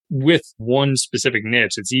with one specific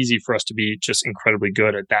niche, it's easy for us to be just incredibly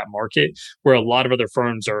good at that market, where a lot of other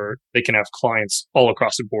firms they can have clients all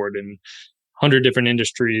across the board in 100 different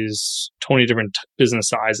industries, 20 different business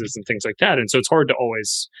sizes and things like that. And so it's hard to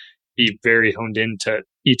always be very honed into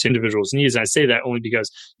each individual's needs. And I say that only because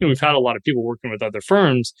we've had a lot of people working with other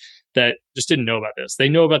firms that just didn't know about this. They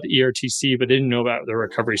know about the ERTC, but they didn't know about the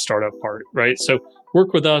recovery startup part, right? So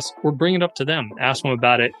work with us. We're bringing it up to them. Ask them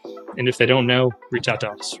about it. And if they don't know, reach out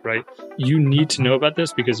to us, right? You need to know about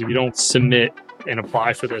this, because if you don't submit and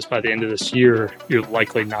apply for this by the end of this year, you're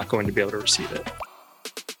likely not going to be able to receive it.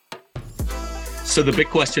 So the big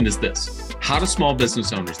question is this: how do small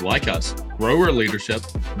business owners like us grow our leadership,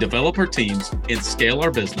 develop our teams, and scale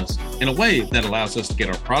our business in a way that allows us to get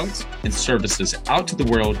our products and services out to the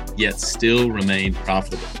world, yet still remain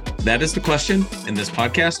profitable? That is the question, and this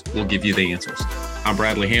podcast will give you the answers. I'm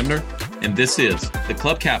Bradley Hamner, and this is the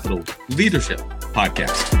Club Capital Leadership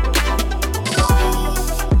Podcast.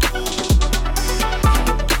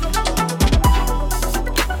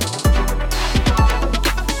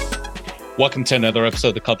 Welcome to another episode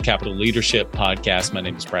of the Club Capital Leadership Podcast. My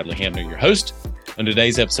name is Bradley Hamner, your host. On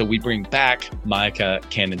today's episode, we bring back Micah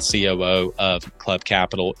Cannon, COO of Club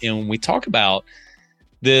Capital, and we talk about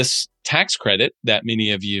this tax credit that many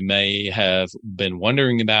of you may have been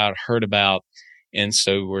wondering about, heard about. And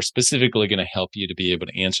so we're specifically going to help you to be able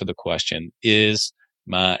to answer the question, is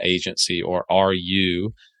my agency, or are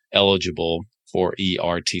you eligible for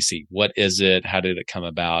ERTC? What is it? How did it come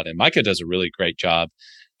about? And Micah does a really great job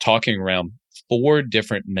talking around 4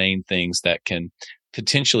 different main things that can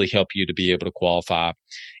potentially help you to be able to qualify.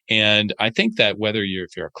 And I think that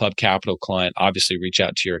if you're a Club Capital client, obviously reach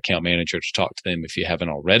out to your account manager to talk to them if you haven't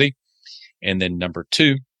already. And then number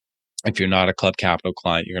 2, if you're not a Club Capital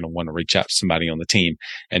client, you're going to want to reach out to somebody on the team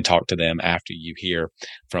and talk to them after you hear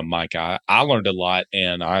from Mike. I learned a lot,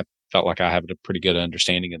 and I felt like I have a pretty good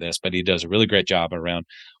understanding of this, but he does a really great job around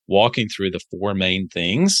walking through the 4 main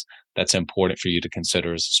things that's important for you to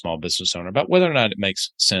consider as a small business owner about whether or not it makes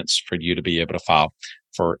sense for you to be able to file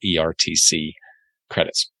for ERTC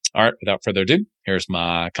credits. All right, without further ado, here's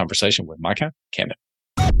my conversation with Micah Cannon.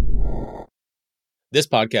 This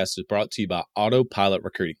podcast is brought to you by Autopilot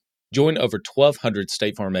Recruiting. Join over 1,200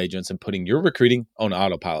 State Farm agents in putting your recruiting on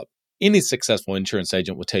autopilot. Any successful insurance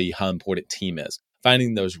agent will tell you how important team is.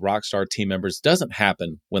 Finding those rockstar team members doesn't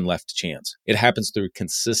happen when left to chance. It happens through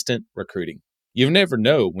consistent recruiting. You never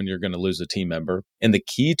know when you're going to lose a team member, and the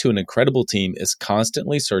key to an incredible team is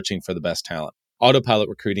constantly searching for the best talent. Autopilot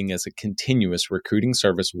Recruiting is a continuous recruiting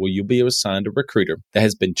service where you'll be assigned a recruiter that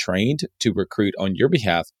has been trained to recruit on your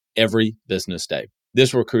behalf every business day.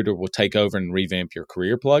 This recruiter will take over and revamp your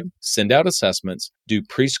career plug, send out assessments, do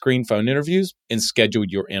pre-screen phone interviews, and schedule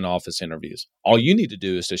your in-office interviews. All you need to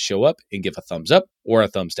do is to show up and give a thumbs up or a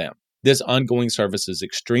thumbs down. This ongoing service is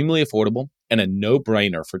extremely affordable and a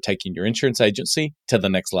no-brainer for taking your insurance agency to the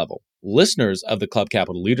next level. Listeners of the Club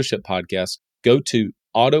Capital Leadership Podcast, go to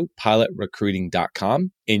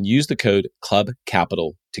autopilotrecruiting.com and use the code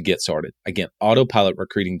CLUBCAPITAL to get started. Again,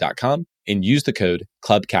 autopilotrecruiting.com and use the code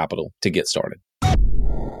CLUBCAPITAL to get started.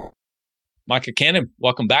 Micah Cannon,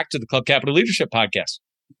 welcome back to the Club Capital Leadership Podcast.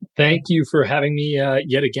 Thank you for having me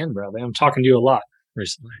yet again, Bradley. I'm talking to you a lot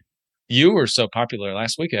recently. You were so popular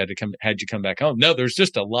last week. I had you come back home. No, there's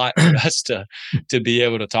just a lot for us to be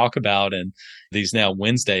able to talk about. And these now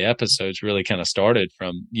Wednesday episodes really kind of started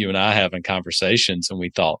from you and I having conversations. And we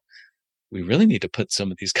thought we really need to put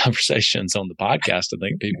some of these conversations on the podcast. I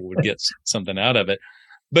think people would get something out of it.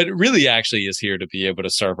 But it really actually is here to be able to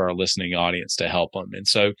serve our listening audience to help them. And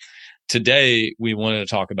so today we wanted to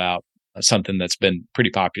talk about something that's been pretty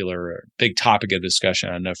popular, a big topic of discussion,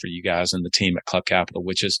 I know, for you guys and the team at Club Capital,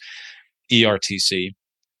 which is ERTC.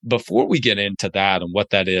 Before we get into that and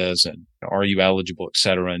what that is and are you eligible, et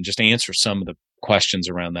cetera, and just answer some of the questions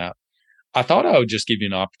around that, I thought I would just give you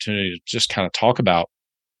an opportunity to just kind of talk about,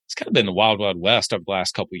 it's kind of been the wild, wild west over the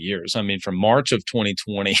last couple of years. I mean, from March of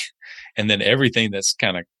 2020 and then everything that's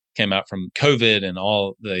kind of came out from COVID and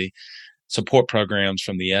all the support programs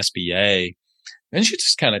from the SBA. And you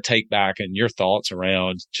just kind of take back and your thoughts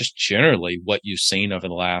around just generally what you've seen over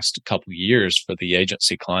the last couple of years for the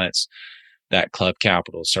agency clients that Club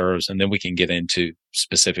Capital serves. And then we can get into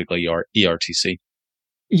specifically our ERTC.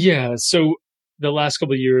 Yeah. So the last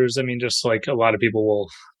couple of years, I mean, just like a lot of people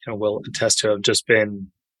will attest to, have just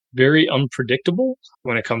been very unpredictable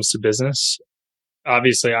when it comes to business.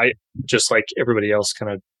 Obviously, I, just like everybody else,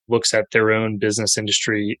 kind of looks at their own business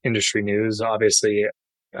industry news. Obviously,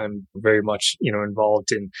 I'm very much,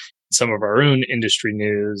 involved in some of our own industry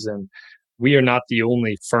news, and we are not the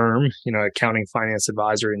only firm, accounting, finance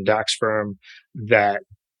advisory, and DAX firm that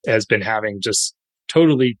has been having just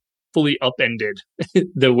totally fully upended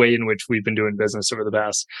the way in which we've been doing business over the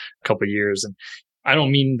past couple of years. And I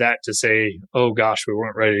don't mean that to say, oh gosh, we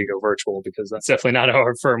weren't ready to go virtual, because that's definitely not how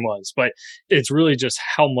our firm was. But it's really just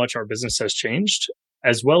how much our business has changed,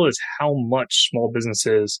 as well as how much small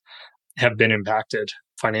businesses have been impacted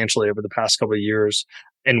financially over the past couple of years.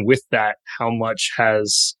 And with that, how much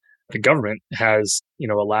has the government has,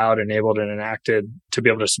 allowed, enabled, and enacted to be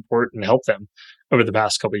able to support and help them over the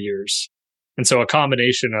past couple of years. And so a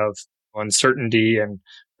combination of uncertainty and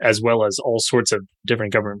as well as all sorts of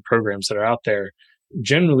different government programs that are out there,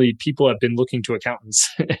 generally people have been looking to accountants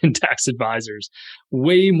and tax advisors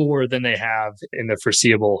way more than they have in the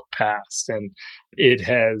foreseeable past. And it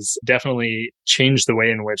has definitely changed the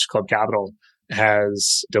way in which Club Capital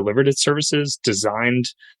has delivered its services, designed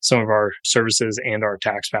some of our services and our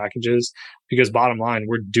tax packages, because bottom line,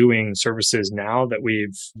 we're doing services now that we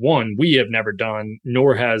have never done,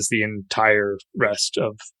 nor has the entire rest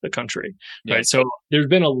of the country. Yeah. Right. So there's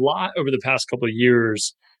been a lot over the past couple of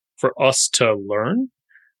years for us to learn,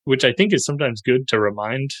 which I think is sometimes good to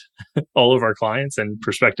remind all of our clients and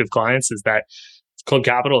prospective clients, is that Club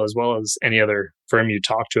Capital, as well as any other firm you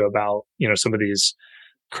talk to about, some of these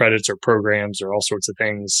credits or programs or all sorts of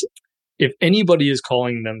things, if anybody is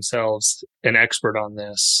calling themselves an expert on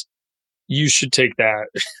this, you should take that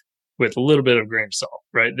with a little bit of grain of salt,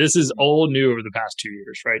 right? This is all new over the past 2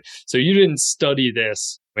 years, right? So you didn't study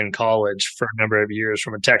this in college for a number of years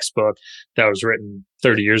from a textbook that was written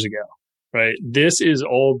 30 years ago, right? This is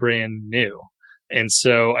all brand new. And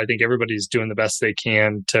so I think everybody's doing the best they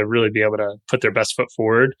can to really be able to put their best foot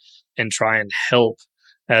forward and try and help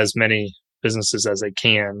as many businesses as they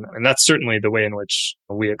can. And that's certainly the way in which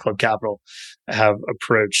we at Club Capital have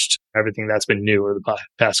approached everything that's been new over the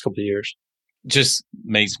past couple of years. Just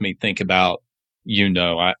makes me think about,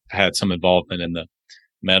 I had some involvement in the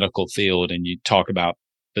medical field, and you talk about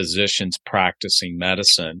physicians practicing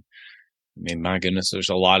medicine. I mean, my goodness, there's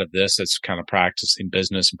a lot of this that's kind of practicing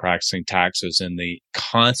business and practicing taxes in the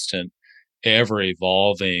constant, ever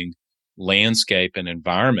evolving landscape and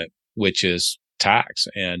environment, which is tax.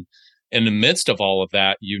 And in the midst of all of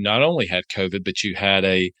that, you not only had COVID, but you had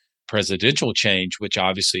a presidential change, which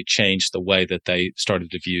obviously changed the way that they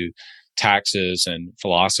started to view taxes and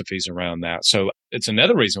philosophies around that. So it's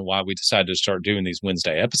another reason why we decided to start doing these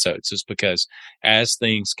Wednesday episodes, is because as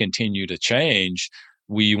things continue to change,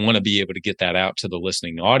 we want to be able to get that out to the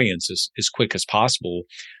listening audience as quick as possible,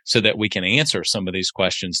 so that we can answer some of these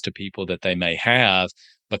questions to people that they may have,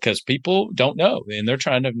 because people don't know and they're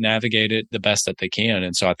trying to navigate it the best that they can.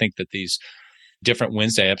 And so I think that these different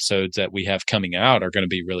Wednesday episodes that we have coming out are going to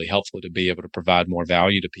be really helpful to be able to provide more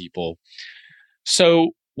value to people.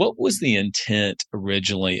 So what was the intent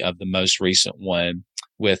originally of the most recent one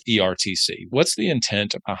with ERTC? What's the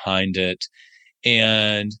intent behind it?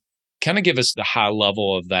 And kind of give us the high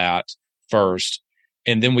level of that first,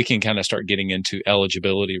 and then we can kind of start getting into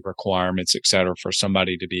eligibility requirements, et cetera, for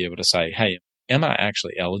somebody to be able to say, hey, am I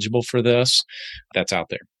actually eligible for this that's out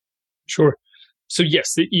there? Sure. So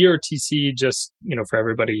yes, the ERTC, just, for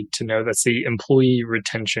everybody to know, that's the Employee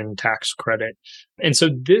Retention Tax Credit. And so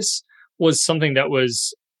this was something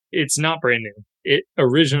it's not brand new. It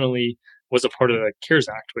originally was a part of the CARES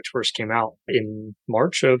Act, which first came out in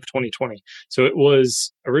March of 2020. So it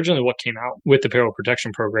was originally what came out with the Payroll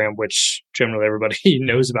Protection Program, which generally everybody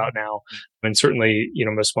knows about now. And certainly,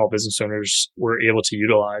 most small business owners were able to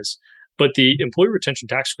utilize. But the Employee Retention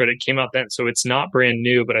Tax Credit came out then. So it's not brand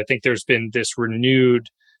new, but I think there's been this renewed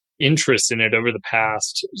interest in it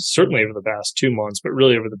certainly over the past 2 months, but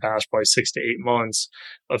really over the past probably 6 to 8 months,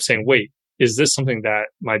 of saying, wait, is this something that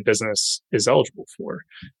my business is eligible for?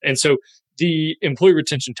 And so the Employee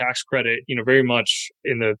Retention Tax Credit, very much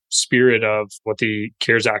in the spirit of what the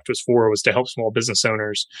CARES Act was for, was to help small business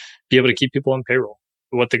owners be able to keep people on payroll.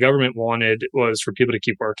 What the government wanted was for people to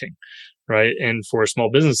keep working, right? And for small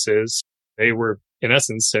businesses, they were, in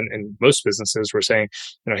essence, and most businesses were saying,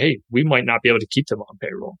 hey, we might not be able to keep them on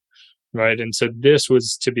payroll, right? And so this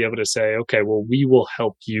was to be able to say, okay, well, we will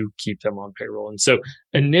help you keep them on payroll. And so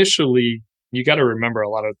initially, you got to remember a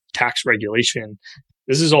lot of tax regulation.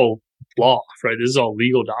 This is all law, right? This is all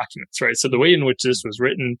legal documents, right? So the way in which this was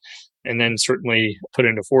written and then certainly put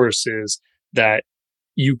into force is that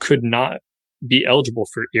you could not be eligible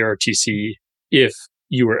for ERTC if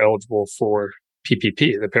you were eligible for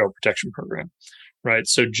PPP, the Payroll Protection Program, right?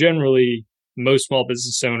 So generally, most small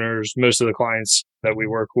business owners, most of the clients that we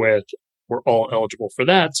work with were all eligible for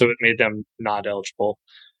that. So it made them not eligible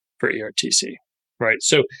for ERTC. Right.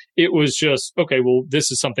 So it was just, okay, well,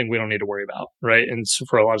 this is something we don't need to worry about. Right. And so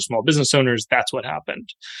for a lot of small business owners, that's what happened.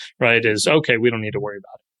 Right. Is, okay, we don't need to worry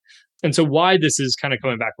about it. And so why this is kind of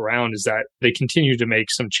coming back around is that they continue to make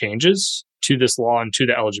some changes to this law and to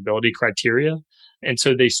the eligibility criteria. And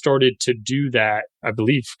so they started to do that, I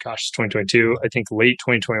believe, it's 2022, I think late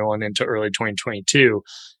 2021 into early 2022,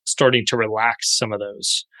 starting to relax some of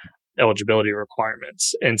those eligibility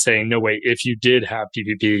requirements and saying, no, wait, if you did have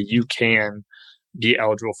PPP, you can be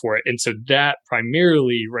eligible for it. And so that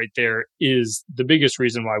primarily right there is the biggest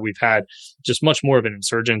reason why we've had just much more of an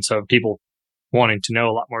insurgence of people wanting to know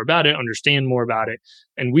a lot more about it, understand more about it.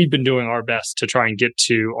 And we've been doing our best to try and get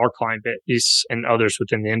to our client base and others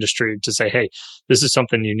within the industry to say, hey, this is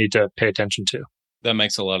something you need to pay attention to. That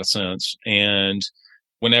makes a lot of sense. And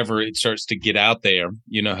whenever it starts to get out there,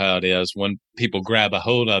 you know how it is when people grab a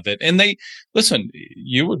hold of it. And listen,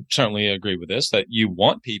 you would certainly agree with this, that you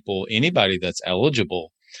want people, anybody that's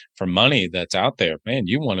eligible for money that's out there, man,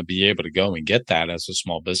 you want to be able to go and get that as a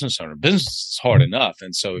small business owner. Business is hard enough.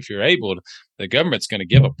 And so if you're able to, the government's going to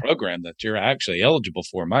give a program that you're actually eligible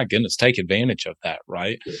for. My goodness, take advantage of that,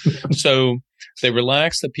 right? So they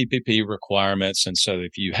relaxed the PPP requirements. And so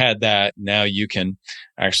if you had that, now you can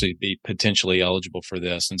actually be potentially eligible for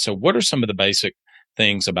this. And so what are some of the basic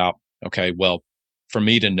things about, okay, well, for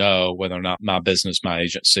me to know whether or not my business, my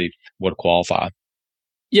agency would qualify?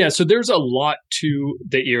 Yeah, so there's a lot to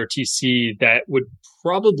the ERTC that would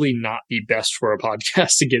probably not be best for a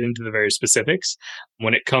podcast to get into the very specifics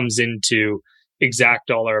when it comes into exact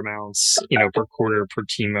dollar amounts, per quarter, per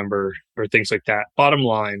team member, or things like that. Bottom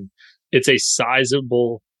line, it's a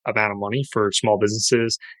sizable amount of money for small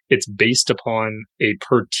businesses. It's based upon a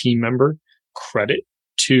per team member credit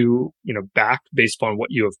to, back based upon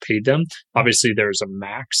what you have paid them. Obviously, there's a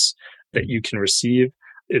max that you can receive.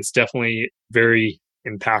 It's definitely very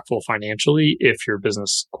impactful financially if your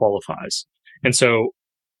business qualifies. And so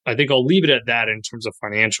I think I'll leave it at that in terms of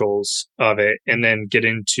financials of it and then get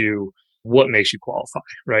into what makes you qualify,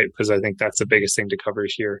 right? Because I think that's the biggest thing to cover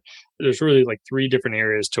here. There's really like 3 different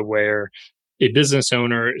areas to where a business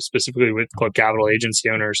owner, specifically with Club Capital agency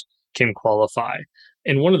owners, can qualify.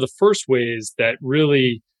 And one of the first ways that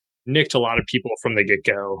really nicked a lot of people from the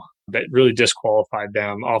get-go, that really disqualified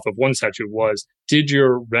them off of one statute was, did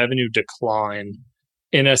your revenue decline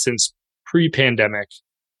in essence, pre-pandemic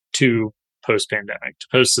to post-pandemic, to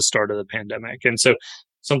post the start of the pandemic? And so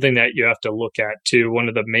something that you have to look at too, one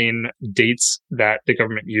of the main dates that the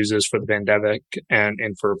government uses for the pandemic and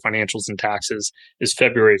for financials and taxes is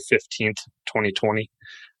February 15th, 2020.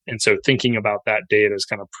 And so thinking about that date as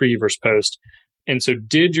kind of pre versus post. And so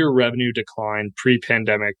did your revenue decline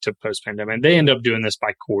pre-pandemic to post-pandemic? And they end up doing this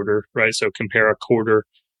by quarter, right? So compare a quarter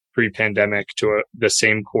pre-pandemic to the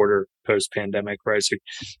same quarter post-pandemic, right? So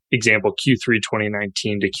example, Q3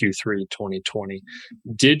 2019 to Q3 2020.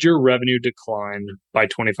 Did your revenue decline by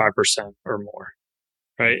 25% or more,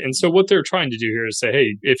 right? And so what they're trying to do here is say,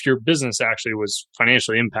 hey, if your business actually was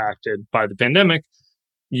financially impacted by the pandemic,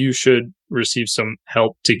 you should receive some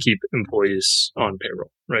help to keep employees on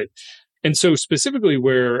payroll, right? And so specifically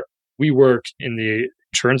where we work in the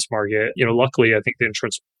insurance market, luckily, I think the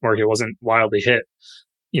insurance market wasn't wildly hit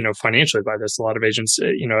financially by this. A lot of agents,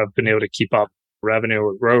 have been able to keep up revenue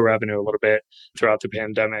or grow revenue a little bit throughout the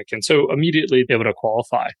pandemic. And so immediately able to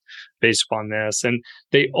qualify based upon this. And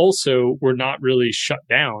they also were not really shut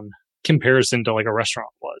down comparison to like a restaurant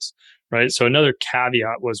was, right? So another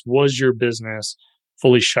caveat was your business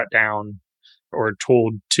fully shut down or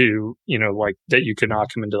told to, like that you could not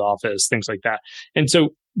come into the office, things like that. And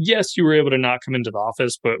so yes, you were able to not come into the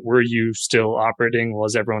office, but were you still operating?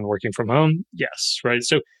 Was everyone working from home? Yes, right?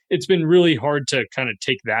 So it's been really hard to kind of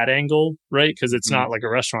take that angle, right? Because it's not like a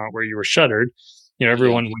restaurant where you were shuttered.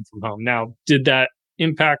 Everyone went from home. Now, did that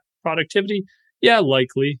impact productivity? Yeah,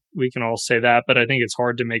 likely. We can all say that, but I think it's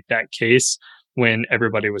hard to make that case when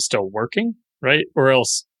everybody was still working, right? Or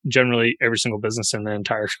else generally every single business in the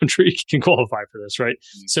entire country can qualify for this, right?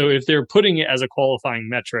 So if they're putting it as a qualifying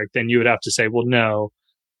metric, then you would have to say, well, no,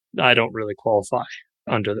 I don't really qualify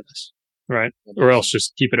under this, right? Or else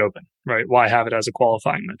just keep it open, right? Why have it as a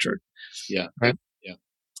qualifying metric? Yeah. Right. Yeah.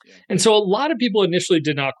 And so a lot of people initially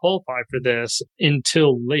did not qualify for this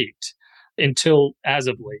until as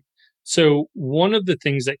of late. So one of the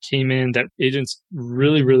things that came in that agents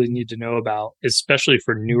really, really need to know about, especially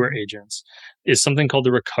for newer agents, is something called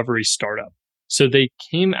the recovery startup. So they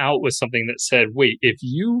came out with something that said, wait, if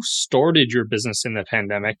you started your business in the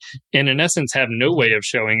pandemic and in essence have no way of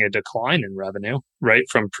showing a decline in revenue, right,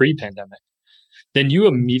 from pre-pandemic, then you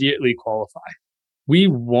immediately qualify. We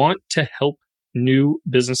want to help new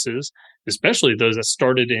businesses, especially those that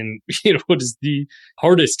started in, what is the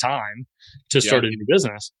hardest time to start a new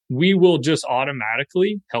business, we will just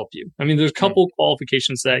automatically help you. I mean, there's a couple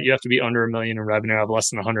qualifications that you have to be under $1 million in revenue, have less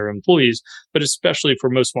than 100 employees, but especially for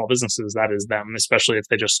most small businesses, that is them, especially if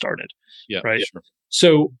they just started. Right. Sure.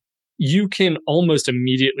 So you can almost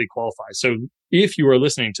immediately qualify. So if you are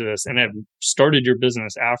listening to this and have started your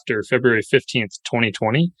business after February 15th,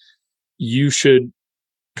 2020, you should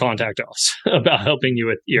contact us about helping you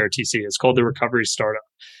with ERTC. It's called the Recovery Startup.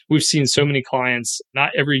 We've seen so many clients.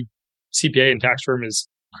 Not every CPA and tax firm is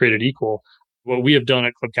created equal. What we have done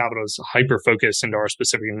at Club Capital is hyper focus into our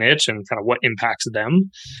specific niche and kind of what impacts them.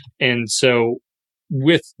 And so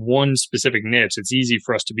with one specific niche, it's easy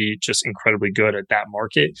for us to be just incredibly good at that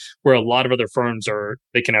market, where a lot of other firms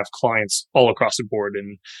they can have clients all across the board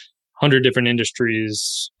in 100 different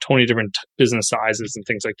industries, 20 different business sizes and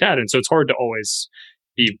things like that. And so it's hard to always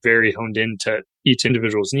be very honed into each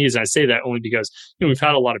individual's needs. And I say that only because we've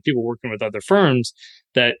had a lot of people working with other firms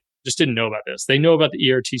that just didn't know about this. They know about the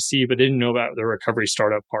ERTC, but didn't know about the recovery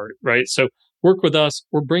startup part, right? So work with us,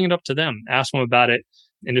 or bring it up to them, ask them about it.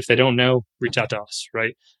 And if they don't know, reach out to us,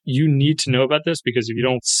 right? You need to know about this, because if you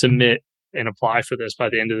don't submit and apply for this by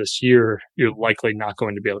the end of this year, you're likely not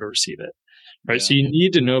going to be able to receive it, right? Yeah. So you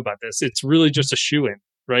need to know about this. It's really just a shoe-in,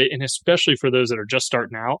 right? And especially for those that are just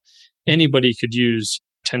starting out, anybody could use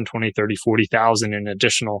 10, 20, 30, 40,000 in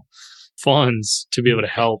additional funds to be able to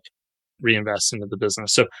help reinvest into the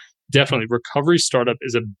business. So definitely recovery startup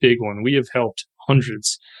is a big one. We have helped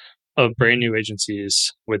hundreds of brand new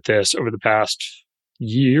agencies with this over the past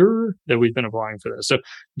year that we've been applying for this. So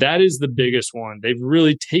that is the biggest one. They've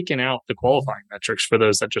really taken out the qualifying metrics for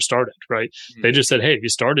those that just started, right? Mm-hmm. They just said, hey, if you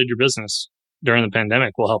started your business during the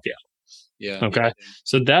pandemic, we'll help you out. Yeah. Okay. Yeah.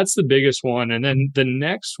 So that's the biggest one. And then the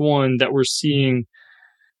next one that we're seeing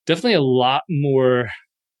definitely a lot more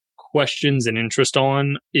questions and interest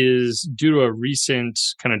on is due to a recent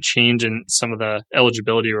kind of change in some of the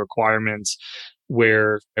eligibility requirements,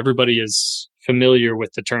 where everybody is familiar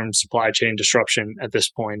with the term supply chain disruption at this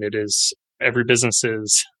point. It is every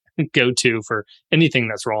business's go-to for anything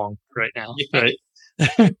that's wrong right now, right?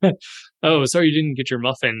 Oh, sorry, you didn't get your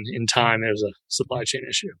muffin in time. It was a supply chain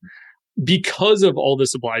issue. Because of all the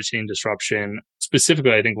supply chain disruption,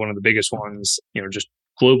 specifically, I think one of the biggest ones, just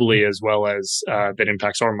globally as well as that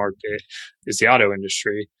impacts our market, is the auto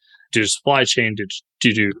industry due to supply chain,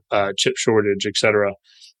 due to chip shortage, et cetera,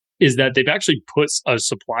 is that they've actually put a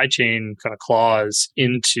supply chain kind of clause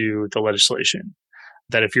into the legislation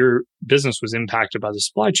that if your business was impacted by the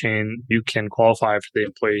supply chain, you can qualify for the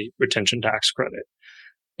employee retention tax credit.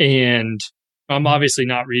 And I'm obviously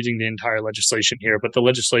not reading the entire legislation here, but the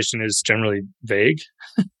legislation is generally vague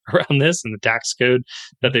around this, and the tax code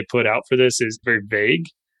that they put out for this is very vague.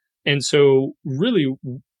 And so really,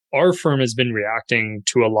 our firm has been reacting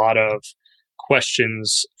to a lot of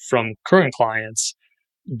questions from current clients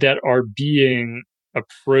that are being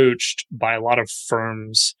approached by a lot of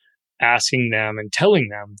firms, asking them and telling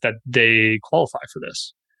them that they qualify for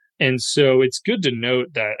this. And so it's good to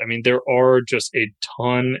note that, there are just a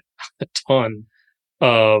ton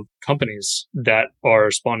of companies that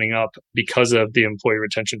are spawning up because of the employee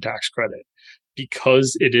retention tax credit.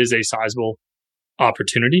 Because it is a sizable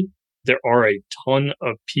opportunity, there are a ton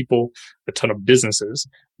of people, a ton of businesses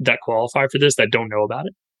that qualify for this that don't know about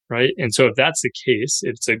it, right? And so if that's the case,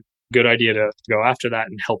 it's a good idea to go after that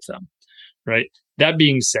and help them, right? That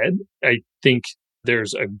being said, I think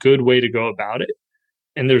there's a good way to go about it.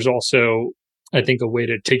 And there's also, I think, a way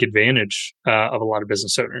to take advantage of a lot of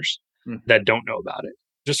business owners that don't know about it.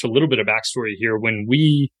 Just a little bit of backstory here. When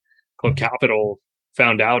we, Club Capital,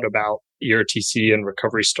 found out about ERTC and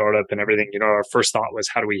recovery startup and everything, our first thought was,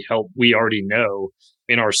 how do we help? We already know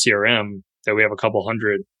in our CRM that we have a couple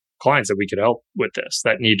hundred clients that we could help with this,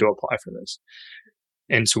 that need to apply for this.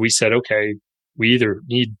 And so we said, okay, we either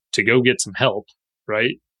need to go get some help,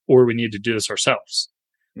 right? Or we need to do this ourselves.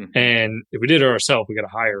 Mm-hmm. And if we did it ourselves, we got to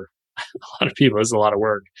hire a lot of people. It's a lot of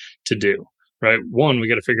work to do, right? One, we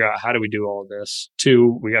got to figure out, how do we do all of this?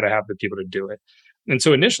 Two, we got to have the people to do it. And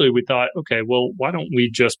so initially we thought, okay, well, why don't we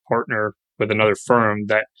just partner with another firm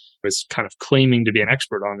that was kind of claiming to be an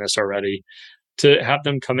expert on this already, to have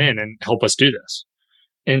them come in and help us do this.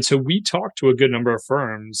 And so we talked to a good number of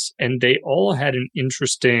firms, and they all had an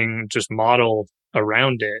interesting just model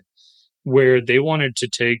around it, where they wanted to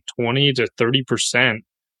take 20 to 30%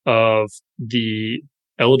 of the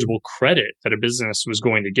eligible credit that a business was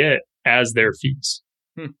going to get as their fees.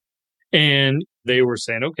 And they were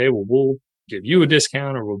saying, okay, well, we'll give you a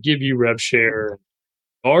discount, or we'll give you rev share.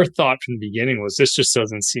 Our thought from the beginning was, this just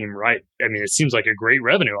doesn't seem right. It seems like a great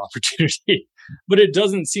revenue opportunity, but it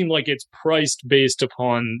doesn't seem like it's priced based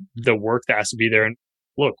upon the work that has to be there. And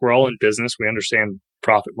look, we're all in business. We understand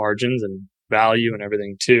profit margins and value and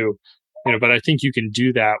everything too. But I think you can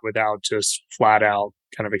do that without just flat out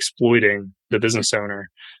kind of exploiting the business owner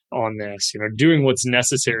on this. Doing what's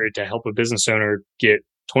necessary to help a business owner get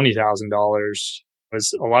 $20,000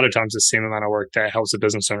 is a lot of times the same amount of work that helps a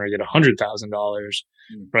business owner get $100,000,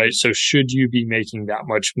 right? So should you be making that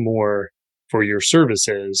much more for your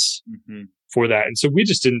services for that? And so we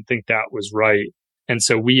just didn't think that was right. And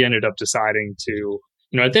so we ended up deciding to,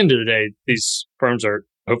 at the end of the day, these firms are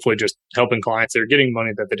hopefully just helping clients. They're getting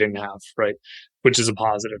money that they didn't have, right? Which is a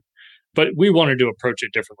positive. But we wanted to approach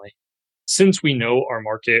it differently. Since we know our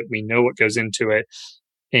market, we know what goes into it,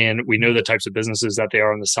 and we know the types of businesses that they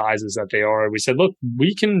are and the sizes that they are, we said, look,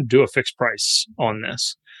 we can do a fixed price on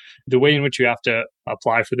this. The way in which you have to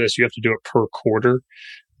apply for this, you have to do it per quarter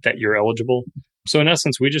that you're eligible. So in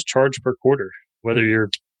essence, we just charge per quarter, whether you're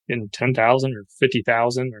in 10,000 or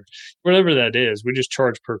 50,000 or whatever that is, we just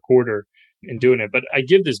charge per quarter in doing it. But I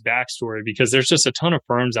give this backstory because there's just a ton of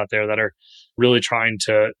firms out there that are really trying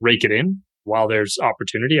to rake it in while there's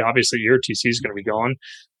opportunity. Obviously, ERTC is going to be gone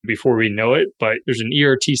before we know it, but there's an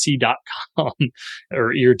ERTC.com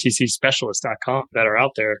or ERTCspecialist.com that are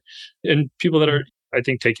out there and people that are, I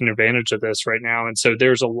think, taking advantage of this right now. And so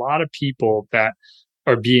there's a lot of people that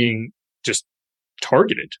are being just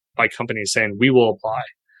targeted by companies saying, we will apply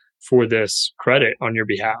for this credit on your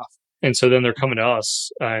behalf. And so then they're coming to us,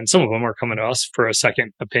 and some of them are coming to us for a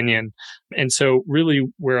second opinion. And so really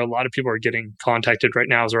where a lot of people are getting contacted right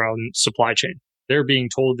now is around supply chain. They're being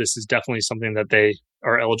told this is definitely something that they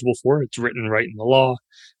are eligible for. It's written right in the law.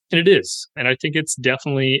 And it is. And I think it's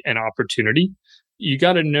definitely an opportunity. You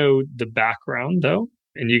got to know the background, though,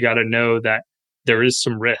 and you got to know that there is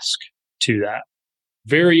some risk to that.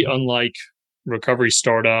 Very unlike recovery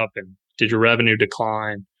startup and did your revenue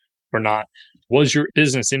decline or not? Was your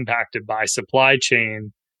business impacted by supply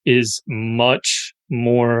chain is much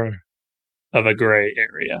more of a gray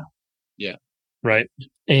area. Yeah. Right.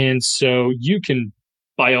 And so you can,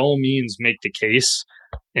 by all means, make the case,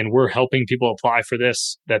 and we're helping people apply for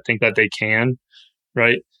this that think that they can.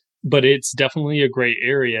 Right. But it's definitely a gray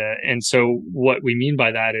area. And so what we mean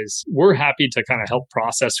by that is we're happy to kind of help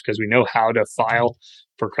process because we know how to file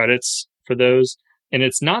for credits for those. And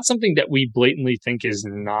it's not something that we blatantly think is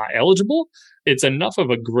not eligible. It's enough of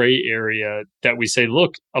a gray area that we say,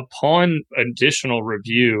 look, upon additional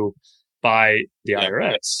review by the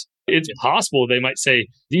IRS, it's possible they might say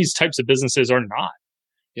these types of businesses are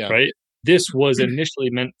not, right? This was initially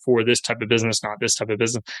meant for this type of business, not this type of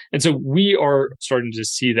business. And so we are starting to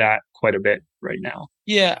see that quite a bit right now.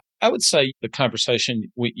 Yeah, I would say the conversation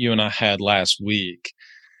you and I had last week,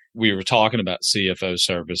 we were talking about CFO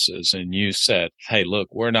services and you said, hey, look,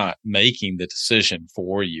 we're not making the decision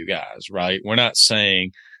for you guys, right? We're not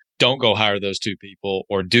saying don't go hire those two people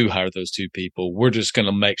or do hire those two people. We're just going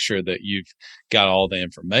to make sure that you've got all the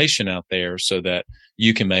information out there so that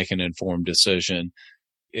you can make an informed decision.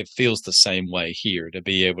 It feels the same way here to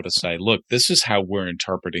be able to say, look, this is how we're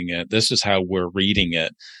interpreting it. This is how we're reading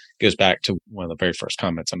it. Goes back to one of the very first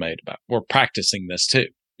comments I made about we're practicing this too.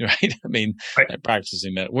 Right. I mean,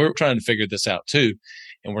 practicing that. We're trying to figure this out too.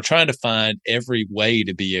 And we're trying to find every way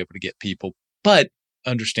to be able to get people, but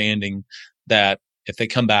understanding that if they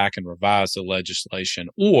come back and revise the legislation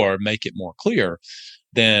or make it more clear,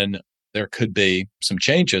 then there could be some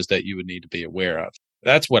changes that you would need to be aware of.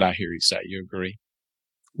 That's what I hear you say. You agree?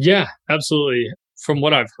 Yeah, absolutely. From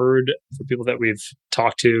what I've heard from people that we've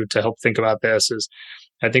talked to help think about this is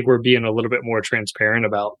I think we're being a little bit more transparent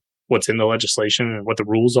about what's in the legislation and what the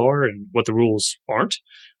rules are and what the rules aren't,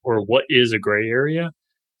 or what is a gray area,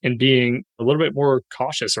 and being a little bit more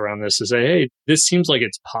cautious around this to say, hey, this seems like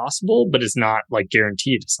it's possible, but it's not like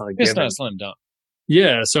guaranteed. It's not a given. It's not a slam dunk.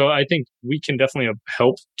 Yeah. So I think we can definitely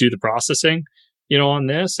help do the processing, on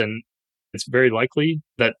this. And it's very likely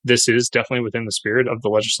that this is definitely within the spirit of the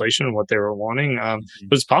legislation and what they were wanting.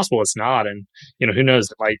 But it's possible it's not. And, who knows,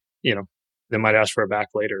 it might, they might ask for it back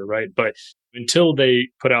later, right? But until they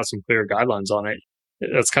put out some clear guidelines on it,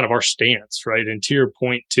 that's kind of our stance, right? And to your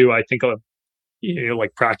point too, I think of,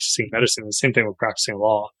 like practicing medicine, the same thing with practicing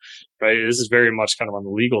law, right? This is very much kind of on the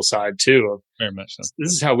legal side too. Very much so.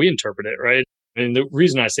 This is how we interpret it, right? And the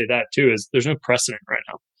reason I say that too is there's no precedent right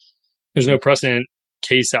now. There's no precedent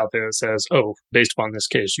case out there that says, oh, based upon this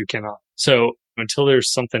case, you cannot. So until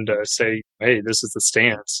there's something to say, hey, this is the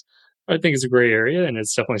stance, I think it's a gray area, and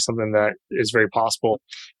it's definitely something that is very possible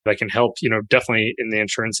that can help, definitely in the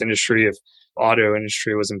insurance industry. If auto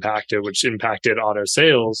industry was impacted, which impacted auto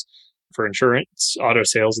sales, for insurance, auto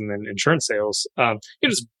sales, and then insurance sales,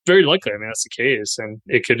 it's very likely. I mean, that's the case, and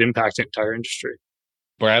it could impact the entire industry.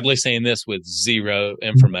 Bradley saying this with zero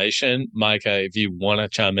information. Micah, if you want to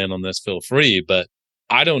chime in on this, feel free. But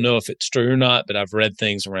I don't know if it's true or not, but I've read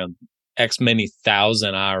things around X many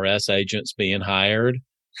thousand IRS agents being hired.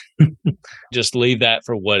 Just leave that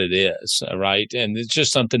for what it is, right? And it's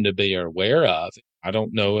just something to be aware of. I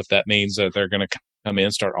don't know if that means that they're going to come in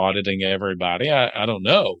and start auditing everybody. I don't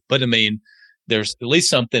know. But I mean, there's at least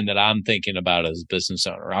something that I'm thinking about as a business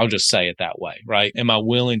owner. I'll just say it that way, right? Am I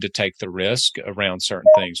willing to take the risk around certain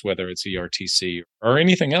things, whether it's ERTC or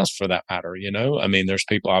anything else for that matter? I mean, there's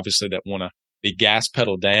people obviously that want to be gas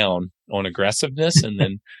pedal down on aggressiveness, and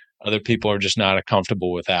then other people are just not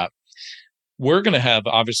comfortable with that. We're going to have,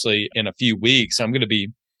 obviously, in a few weeks, I'm going to be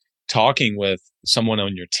talking with someone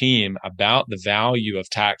on your team about the value of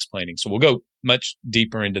tax planning. So we'll go much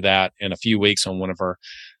deeper into that in a few weeks on one of our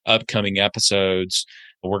upcoming episodes.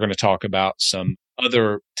 We're going to talk about some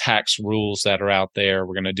other tax rules that are out there.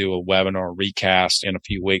 We're going to do a webinar recast in a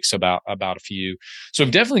few weeks about a few. So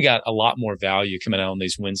we've definitely got a lot more value coming out on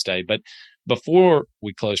these Wednesday. But before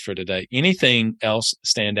we close for today, anything else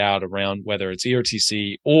stand out around whether it's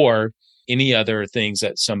ERTC or any other things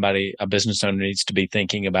that a business owner needs to be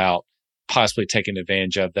thinking about possibly taking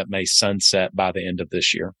advantage of that may sunset by the end of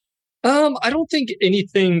this year? I don't think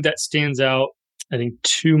anything that stands out, I think,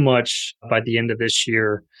 too much by the end of this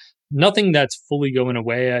year. Nothing that's fully going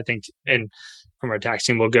away, I think. And from our tax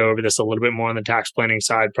team, we'll go over this a little bit more on the tax planning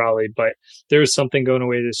side probably. But there's something going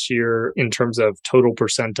away this year in terms of total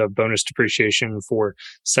percent of bonus depreciation for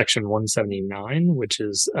Section 179, which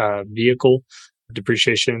is vehicle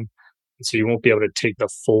depreciation. So you won't be able to take the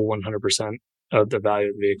full 100% of the value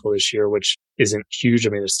of the vehicle this year, which isn't huge.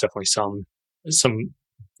 I mean, there's definitely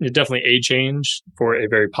definitely a change for a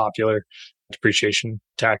very popular depreciation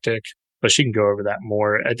tactic, but she can go over that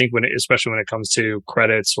more. I think especially when it comes to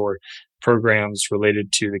credits or programs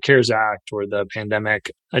related to the CARES Act or the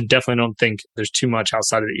pandemic, I definitely don't think there's too much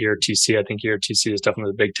outside of the ERTC. I think ERTC is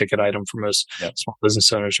definitely the big ticket item for most small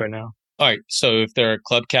business owners right now. All right. So if they're a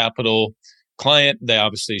Club Capital client, they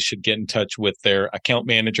obviously should get in touch with their account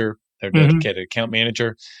manager, their dedicated account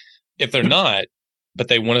manager. If they're not, but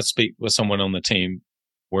they want to speak with someone on the team,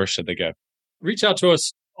 where should they go? Reach out to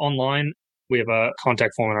us online. We have a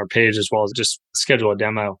contact form on our page, as well as just schedule a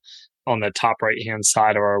demo on the top right-hand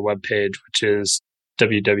side of our webpage, which is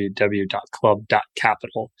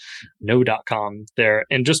www.club.capital, no.com there,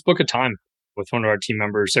 and just book a time with one of our team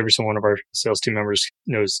members. Every single one of our sales team members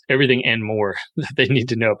knows everything and more that they need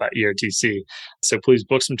to know about ERTC. So please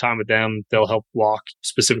book some time with them. They'll help walk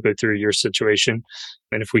specifically through your situation.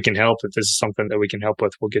 And if we can help, if this is something that we can help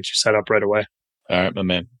with, we'll get you set up right away. All right, my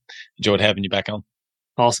man. Enjoyed having you back on.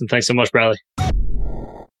 Awesome. Thanks so much, Bradley.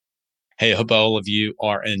 Hey, I hope all of you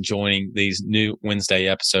are enjoying these new Wednesday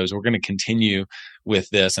episodes. We're going to continue with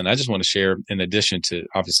this. And I just want to share, in addition to,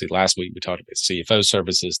 obviously, last week we talked about CFO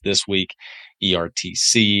services. This week,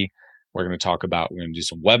 ERTC. We're going to do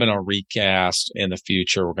some webinar recast in the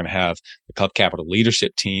future. We're going to have the Club Capital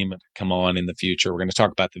leadership team come on in the future. We're going to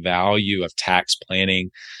talk about the value of tax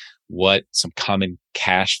planning, what some common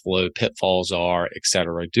cash flow pitfalls are, et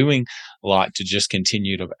cetera, doing a lot to just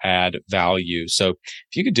continue to add value. So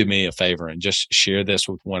if you could do me a favor and just share this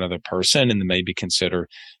with one other person and then maybe consider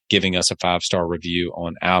giving us a 5-star review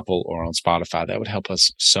on Apple or on Spotify, that would help us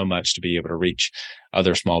so much to be able to reach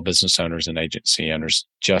other small business owners and agency owners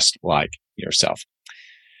just like yourself.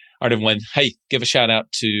 All right, everyone. Hey, give a shout out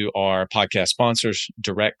to our podcast sponsors,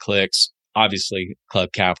 DirectClicks, obviously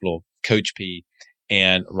Club Capital, Coach P,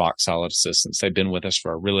 and Rock Solid Assistants. They've been with us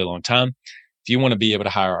for a really long time. If you want to be able to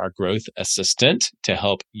hire our growth assistant to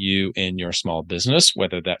help you in your small business,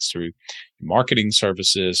 whether that's through marketing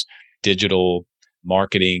services, digital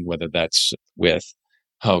marketing, whether that's with,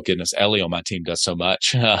 Ellie on my team does so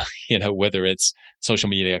much, whether it's social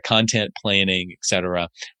media content planning, et cetera,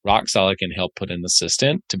 Rock Solid can help put an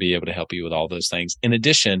assistant to be able to help you with all those things. In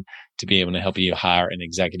addition to be able to help you hire an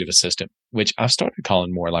executive assistant, which I've started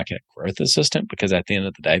calling more like a growth assistant, because at the end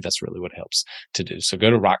of the day, that's really what it helps to do. So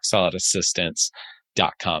go to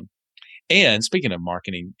rocksolidassistants.com. And speaking of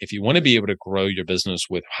marketing, if you want to be able to grow your business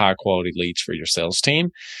with high quality leads for your sales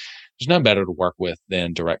team, there's none better to work with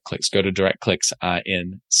than DirectClicks. Go to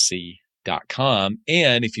directclicksinc.com.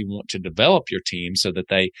 And if you want to develop your team so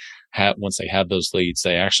that once they have those leads,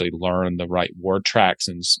 they actually learn the right word tracks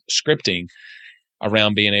and scripting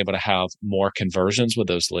around being able to have more conversions with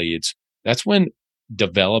those leads, that's when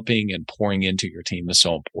developing and pouring into your team is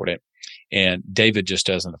so important. And David just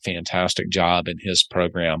does a fantastic job in his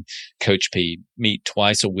program. Coach P, meet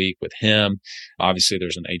twice a week with him. Obviously,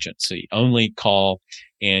 there's an agency only call,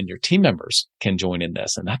 and your team members can join in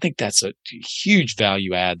this. And I think that's a huge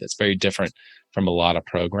value add that's very different from a lot of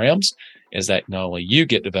programs, is that not only you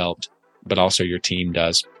get developed, but also your team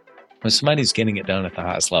does. When somebody's getting it done at the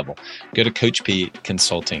highest level, go to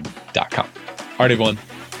CoachPconsulting.com. All right, everyone.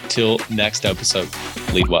 Till next episode,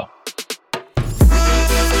 lead well.